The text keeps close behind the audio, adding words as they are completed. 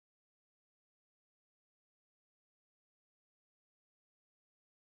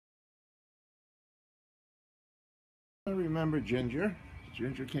remember Ginger.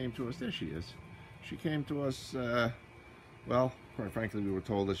 Ginger came to us. There she is. She came to us, well, quite frankly, we were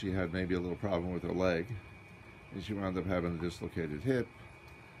told that she had maybe a little problem with her leg. And she wound up having a dislocated hip,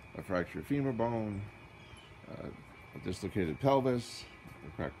 a fractured femur bone, a dislocated pelvis, a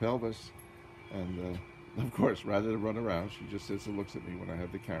cracked pelvis. And, of course, rather than run around, she just sits and looks at me when I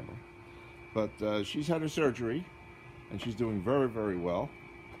have the camera. But she's had her surgery, and she's doing very, very well.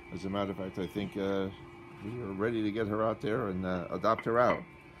 As a matter of fact, I think we are ready to get her out there and adopt her out.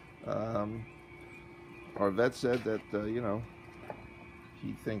 Our vet said that, you know,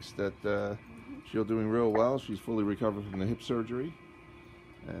 he thinks that she's doing real well. She's fully recovered from the hip surgery.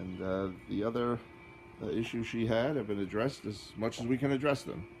 And the other issues she had have been addressed as much as we can address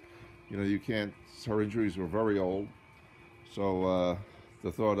them. You know, you can't, her injuries were very old. So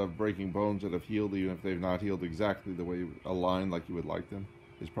the thought of breaking bones that have healed, even if they've not healed exactly the way aligned like you would like them,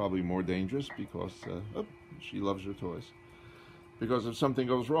 is probably more dangerous because she loves her toys. Because if something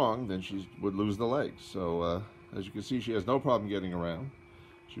goes wrong, then she would lose the legs. So as you can see, she has no problem getting around.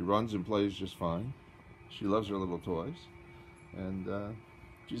 She runs and plays just fine. She loves her little toys. And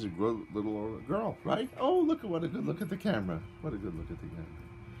she's a good little girl, right? Oh, look at what a good look at the camera. What a good look at the camera.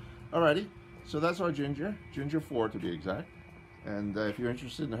 Alrighty, so that's our Ginger, Ginger 4 to be exact. And if you're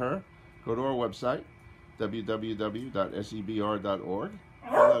interested in her, go to our website, www.sebr.org,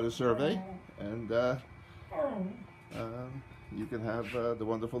 fill out a survey, and you can have the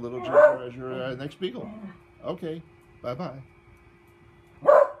wonderful little Ginger as your next Beagle. Okay, bye-bye.